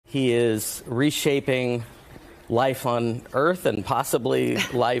He is reshaping life on Earth and possibly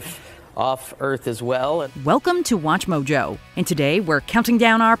life off Earth as well. Welcome to WatchMojo, and today we're counting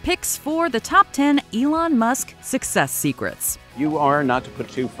down our picks for the top 10 Elon Musk success secrets. You are, not to put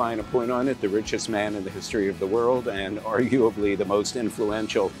too fine a point on it, the richest man in the history of the world and arguably the most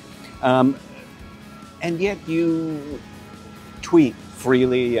influential. And yet you tweet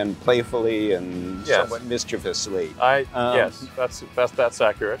freely and playfully and somewhat mischievously. Yes, that's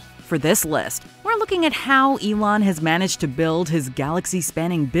accurate. For this list, we're looking at how Elon has managed to build his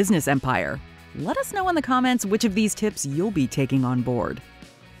galaxy-spanning business empire. Let us know in the comments which of these tips you'll be taking on board.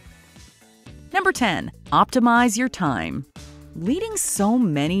 Number 10, optimize your time. Leading so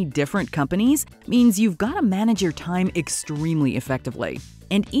many different companies means you've got to manage your time extremely effectively.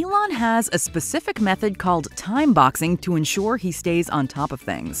 And Elon has a specific method called time boxing to ensure he stays on top of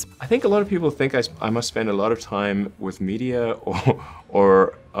things. I think a lot of people think I must spend a lot of time with media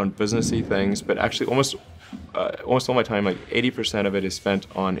or on businessy things, but actually almost all my time, like 80% of it is spent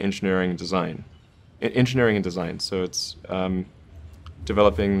on engineering and design. So it's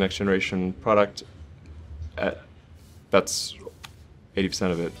developing next generation product. That's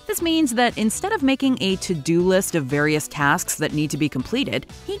 80% of it. This means that instead of making a to-do list of various tasks that need to be completed,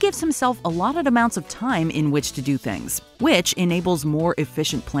 he gives himself allotted amounts of time in which to do things, which enables more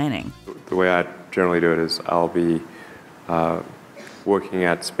efficient planning. The way I generally do it is I'll be working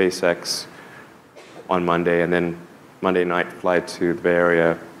at SpaceX on Monday, and then Monday night fly to the Bay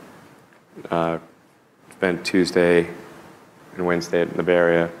Area, spend Tuesday and Wednesday in the Bay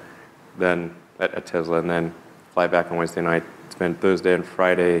Area, then at Tesla, and then fly back on Wednesday night, spend Thursday and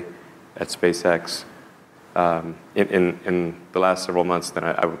Friday at SpaceX. In the last several months, then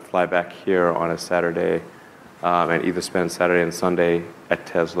I would fly back here on a Saturday and either spend Saturday and Sunday at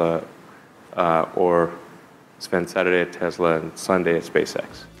Tesla or spend Saturday at Tesla and Sunday at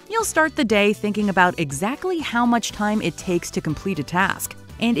SpaceX. You'll start the day thinking about exactly how much time it takes to complete a task,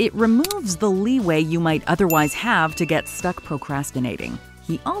 and it removes the leeway you might otherwise have to get stuck procrastinating.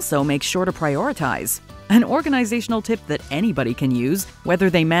 He also makes sure to prioritize. An organizational tip that anybody can use, whether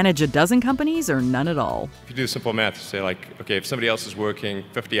they manage a dozen companies or none at all. If you do simple math, say like, okay, if somebody else is working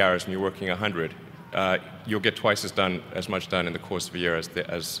 50 hours and you're working 100, you'll get twice as much done in the course of a year as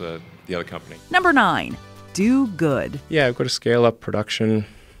the other company. Number 9, do good. Yeah, I've got to scale up production.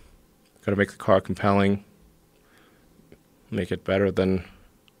 Got to make the car compelling. Make it better than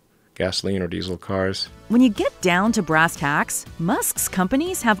gasoline or diesel cars. When you get down to brass tacks, Musk's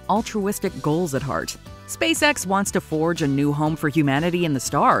companies have altruistic goals at heart. SpaceX wants to forge a new home for humanity in the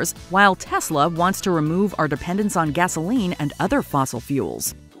stars, while Tesla wants to remove our dependence on gasoline and other fossil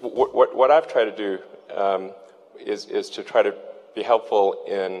fuels. What I've tried to do is to try to be helpful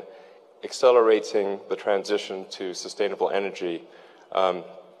in accelerating the transition to sustainable energy.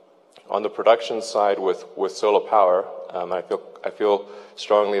 On the production side with solar power, I feel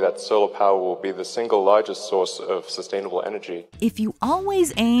strongly that solar power will be the single largest source of sustainable energy. If you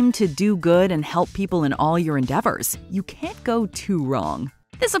always aim to do good and help people in all your endeavors, you can't go too wrong.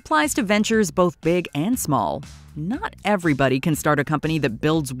 This applies to ventures both big and small. Not everybody can start a company that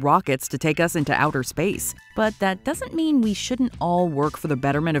builds rockets to take us into outer space, but that doesn't mean we shouldn't all work for the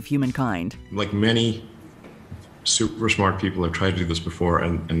betterment of humankind. Like many super smart people have tried to do this before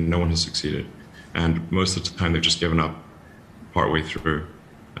and no one has succeeded. And most of the time they've just given up partway through.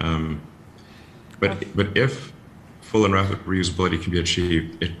 But if full and rapid reusability can be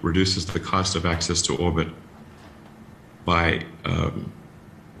achieved, it reduces the cost of access to orbit by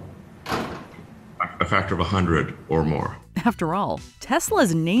a factor of 100 or more. After all,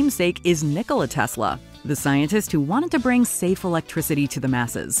 Tesla's namesake is Nikola Tesla, the scientist who wanted to bring safe electricity to the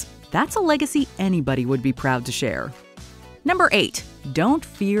masses. That's a legacy anybody would be proud to share. Number 8, don't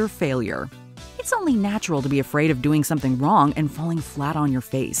fear failure. It's only natural to be afraid of doing something wrong and falling flat on your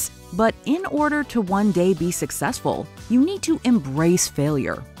face. But in order to one day be successful, you need to embrace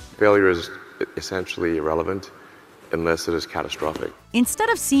failure. Failure is essentially irrelevant unless it is catastrophic. Instead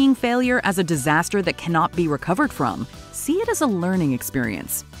of seeing failure as a disaster that cannot be recovered from, see it as a learning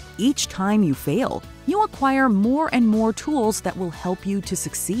experience. Each time you fail, you acquire more and more tools that will help you to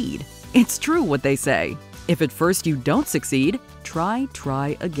succeed. It's true what they say. If at first you don't succeed, try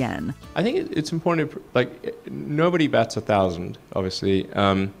again. I think it's important to, nobody bats 1,000, obviously.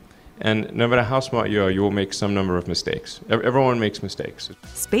 And no matter how smart you are, you will make some number of mistakes. Everyone makes mistakes.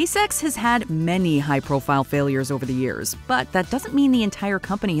 SpaceX has had many high-profile failures over the years, but that doesn't mean the entire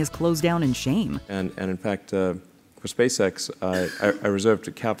company has closed down in shame. And in fact, for SpaceX, I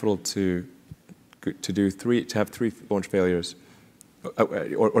reserved capital to have 3 launch failures,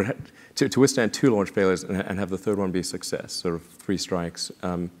 or to withstand 2 launch failures and have the third one be a success, sort of 3 strikes.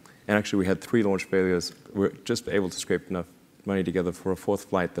 And actually, we had 3 launch failures. We were just able to scrape enough money together for a 4th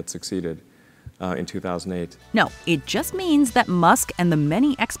flight that succeeded in 2008. No, it just means that Musk and the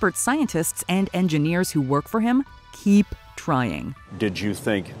many expert scientists and engineers who work for him keep trying. Did you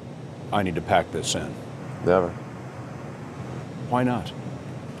think, I need to pack this in? Never. Why not?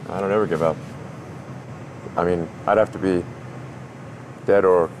 I don't ever give up. I mean, I'd have to be dead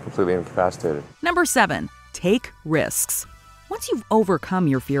or completely incapacitated. Number 7, take risks. Once you've overcome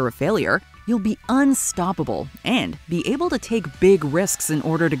your fear of failure, you'll be unstoppable and be able to take big risks in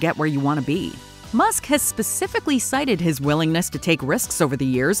order to get where you want to be. Musk has specifically cited his willingness to take risks over the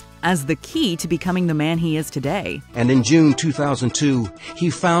years as the key to becoming the man he is today. And in June 2002, he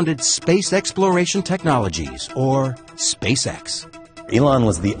founded Space Exploration Technologies, or SpaceX. Elon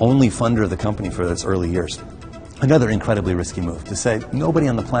was the only funder of the company for its early years. Another incredibly risky move to say, nobody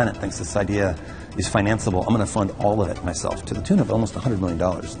on the planet thinks this idea is financeable. I'm going to fund all of it myself, to the tune of almost $100 million,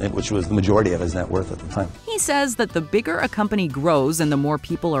 which was the majority of his net worth at the time. He says that the bigger a company grows and the more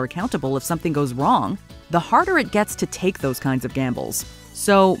people are accountable if something goes wrong, the harder it gets to take those kinds of gambles.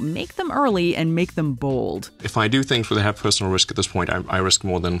 So make them early and make them bold. If I do things where they have personal risk at this point, I risk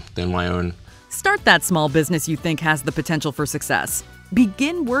more than my own. Start that small business you think has the potential for success.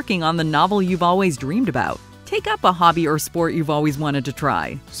 Begin working on the novel you've always dreamed about. Take up a hobby or sport you've always wanted to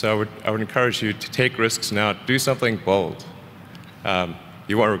try. So I would encourage you to take risks now. Do something bold.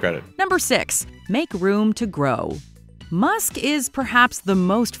 You won't regret it. Number 6, make room to grow. Musk is perhaps the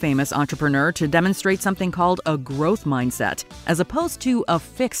most famous entrepreneur to demonstrate something called a growth mindset, as opposed to a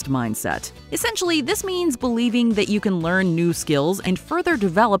fixed mindset. Essentially, this means believing that you can learn new skills and further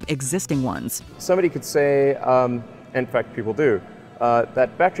develop existing ones. Somebody could say, in fact people do,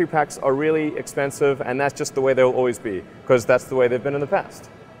 that battery packs are really expensive and that's just the way they'll always be, because that's the way they've been in the past.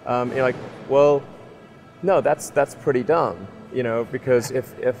 You're like, well, no, that's pretty dumb, because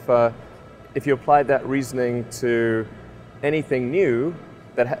if you applied that reasoning to anything new,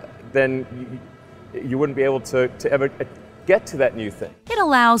 then you wouldn't be able to ever get to that new thing. It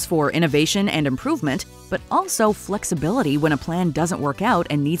allows for innovation and improvement, but also flexibility when a plan doesn't work out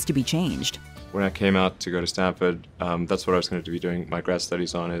and needs to be changed. When I came out to go to Stanford, that's what I was going to be doing my grad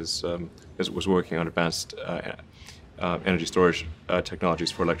studies on, was working on advanced energy storage technologies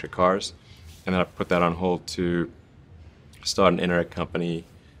for electric cars. And then I put that on hold to start an internet company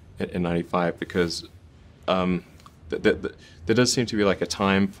in '95 because there does seem to be like a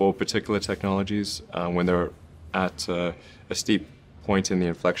time for particular technologies when they're at a steep point in the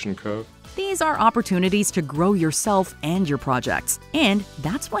inflection curve. These are opportunities to grow yourself and your projects. And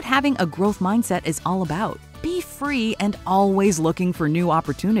that's what having a growth mindset is all about. Be free and always looking for new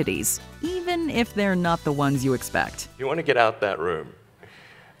opportunities, even if they're not the ones you expect. You want to get out that room.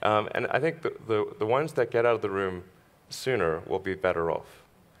 And I think the ones that get out of the room sooner will be better off.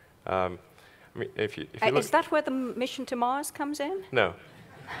 I mean, if you look, is that where the mission to Mars comes in? No.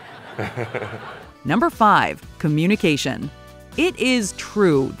 Number 5, communication. It is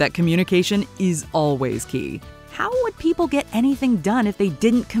true that communication is always key. How would people get anything done if they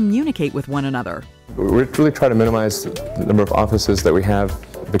didn't communicate with one another? We really try to minimize the number of offices that we have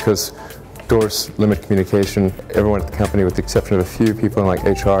because doors limit communication. Everyone at the company, with the exception of a few people in like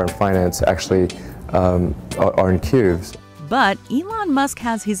HR and finance, actually are in cubes. But Elon Musk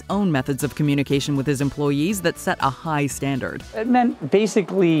has his own methods of communication with his employees that set a high standard. It meant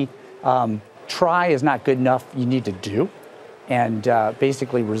basically try is not good enough, you need to do. And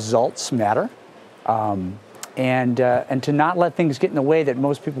basically results matter. And to not let things get in the way that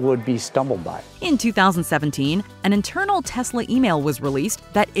most people would be stumbled by. In 2017, an internal Tesla email was released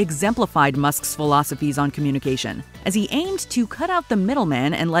that exemplified Musk's philosophies on communication, as he aimed to cut out the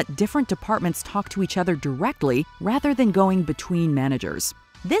middleman and let different departments talk to each other directly rather than going between managers.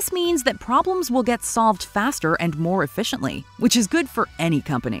 This means that problems will get solved faster and more efficiently, which is good for any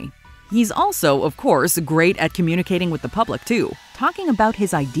company. He's also, of course, great at communicating with the public, too, talking about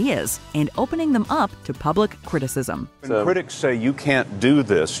his ideas and opening them up to public criticism. When critics say you can't do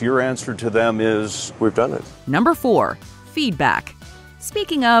this, your answer to them is, we've done it. Number 4, feedback.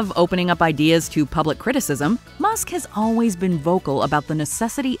 Speaking of opening up ideas to public criticism, Musk has always been vocal about the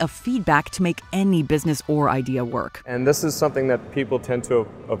necessity of feedback to make any business or idea work. And this is something that people tend to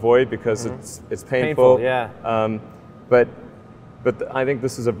avoid because it's painful. Yeah. But I think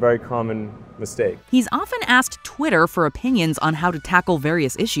this is a very common mistake. He's often asked Twitter for opinions on how to tackle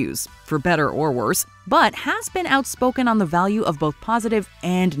various issues, for better or worse, but has been outspoken on the value of both positive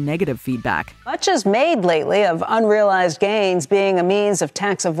and negative feedback. Much is made lately of unrealized gains being a means of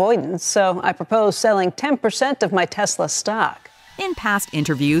tax avoidance, so I propose selling 10% of my Tesla stock. In past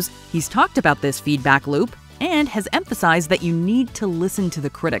interviews, he's talked about this feedback loop and has emphasized that you need to listen to the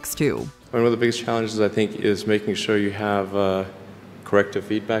critics too. One of the biggest challenges, I think, is making sure you have a corrective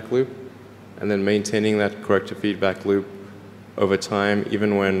feedback loop, and then maintaining that corrective feedback loop over time,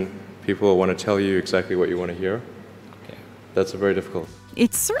 even when people want to tell you exactly what you want to hear. That's very difficult.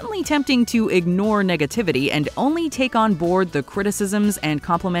 It's certainly tempting to ignore negativity and only take on board the criticisms and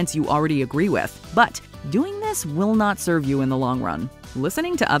compliments you already agree with. But doing this will not serve you in the long run.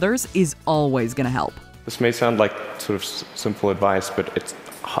 Listening to others is always going to help. This may sound like sort of simple advice, but it's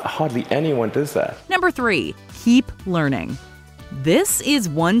hardly anyone does that. Number 3, keep learning. This is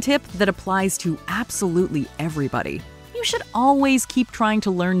one tip that applies to absolutely everybody. You should always keep trying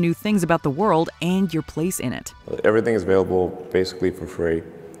to learn new things about the world and your place in it. Everything is available basically for free.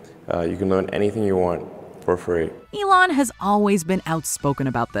 You can learn anything you want for free. Elon has always been outspoken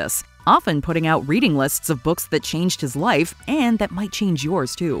about this, often putting out reading lists of books that changed his life and that might change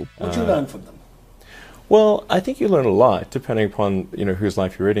yours too. What'd you learn from them? Well, I think you learn a lot, depending upon whose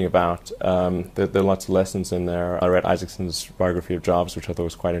life you're reading about. There are lots of lessons in there. I read Isaacson's biography of Jobs, which I thought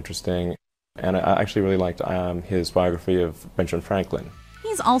was quite interesting. And I actually really liked his biography of Benjamin Franklin.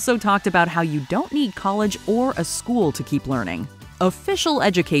 He's also talked about how you don't need college or a school to keep learning. Official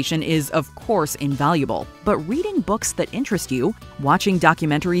education is, of course, invaluable, but reading books that interest you, watching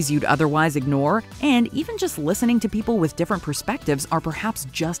documentaries you'd otherwise ignore, and even just listening to people with different perspectives are perhaps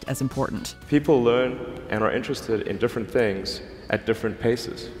just as important. People learn and are interested in different things at different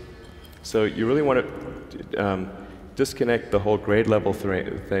paces. So you really want to disconnect the whole grade level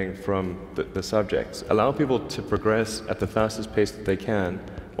thing from the subjects. Allow people to progress at the fastest pace that they can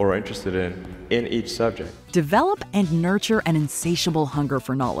or are interested in each subject. Develop and nurture an insatiable hunger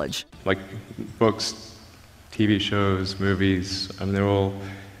for knowledge. Like books, TV shows, movies, they're all,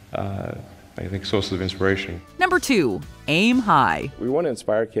 I think, sources of inspiration. Number 2, aim high. We want to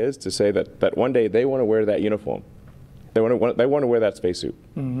inspire kids to say that one day they want to wear that uniform. They want to wear that spacesuit.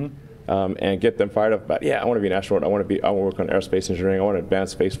 Mm-hmm. And get them fired up about, I want to be an astronaut, I want to work on aerospace engineering, I want to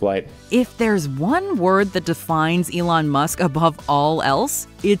advance space flight. If there's one word that defines Elon Musk above all else,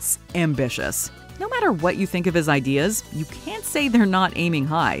 it's ambitious. No matter what you think of his ideas, you can't say they're not aiming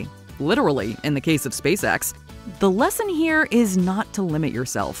high. Literally, in the case of SpaceX. The lesson here is not to limit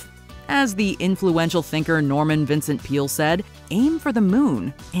yourself. As the influential thinker Norman Vincent Peale said, aim for the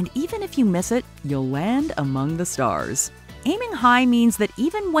moon, and even if you miss it, you'll land among the stars. Aiming high means that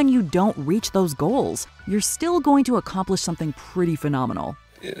even when you don't reach those goals, you're still going to accomplish something pretty phenomenal.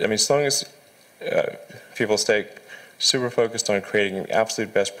 As long as people stay super focused on creating the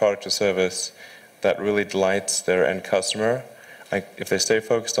absolute best product or service that really delights their end customer, if they stay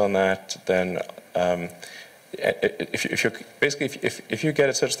focused on that, then if you get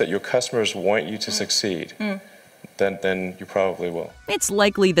it such that your customers want you to succeed, then you probably will. It's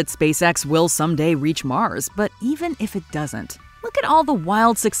likely that SpaceX will someday reach Mars, but even if it doesn't, look at all the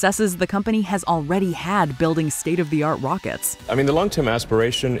wild successes the company has already had building state-of-the-art rockets. The long-term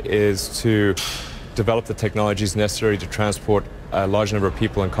aspiration is to develop the technologies necessary to transport a large number of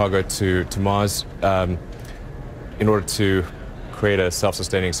people and cargo to Mars in order to create a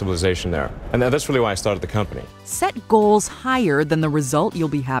self-sustaining civilization there. And that's really why I started the company. Set goals higher than the result you'll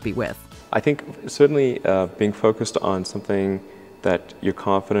be happy with. I think certainly being focused on something that you're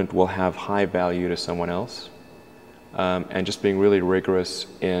confident will have high value to someone else, and just being really rigorous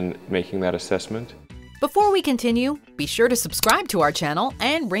in making that assessment. Before we continue, be sure to subscribe to our channel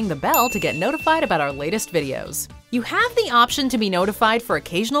and ring the bell to get notified about our latest videos. You have the option to be notified for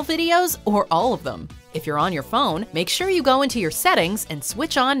occasional videos or all of them. If you're on your phone, make sure you go into your settings and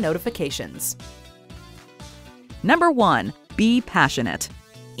switch on notifications. Number 1, be passionate.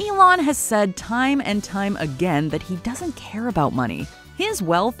 Elon has said time and time again that he doesn't care about money. His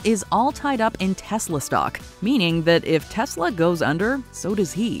wealth is all tied up in Tesla stock, meaning that if Tesla goes under, so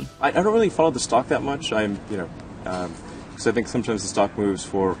does he. I don't really follow the stock that much. Because I think sometimes the stock moves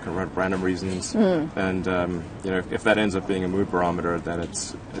for kind of random reasons, and if that ends up being a mood barometer, then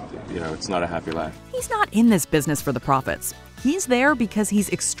it's not a happy life. He's not in this business for the profits. He's there because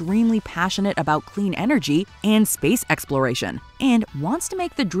he's extremely passionate about clean energy and space exploration, and wants to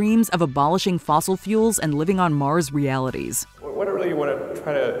make the dreams of abolishing fossil fuels and living on Mars realities. What I really want to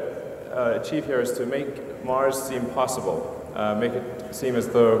try to achieve here is to make Mars seem possible, make it seem as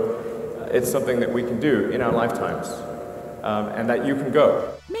though it's something that we can do in our lifetimes, and that you can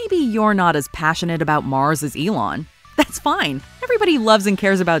go. Maybe you're not as passionate about Mars as Elon. That's fine. Everybody loves and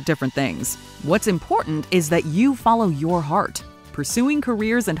cares about different things. What's important is that you follow your heart, pursuing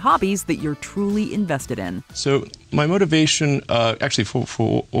careers and hobbies that you're truly invested in. So my motivation, actually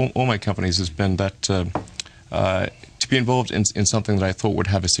for all my companies, has been that to be involved in something that I thought would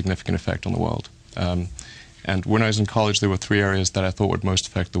have a significant effect on the world. And when I was in college, there were 3 areas that I thought would most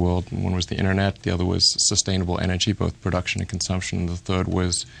affect the world. And one was the internet, the other was sustainable energy, both production and consumption, and the third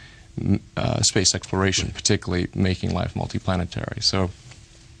was space exploration, particularly making life multiplanetary. So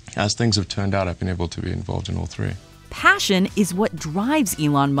as things have turned out, I've been able to be involved in all 3. Passion is what drives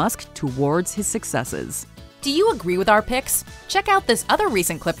Elon Musk towards his successes. Do you agree with our picks? Check out this other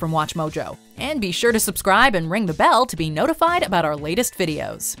recent clip from WatchMojo, and be sure to subscribe and ring the bell to be notified about our latest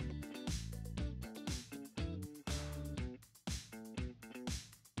videos.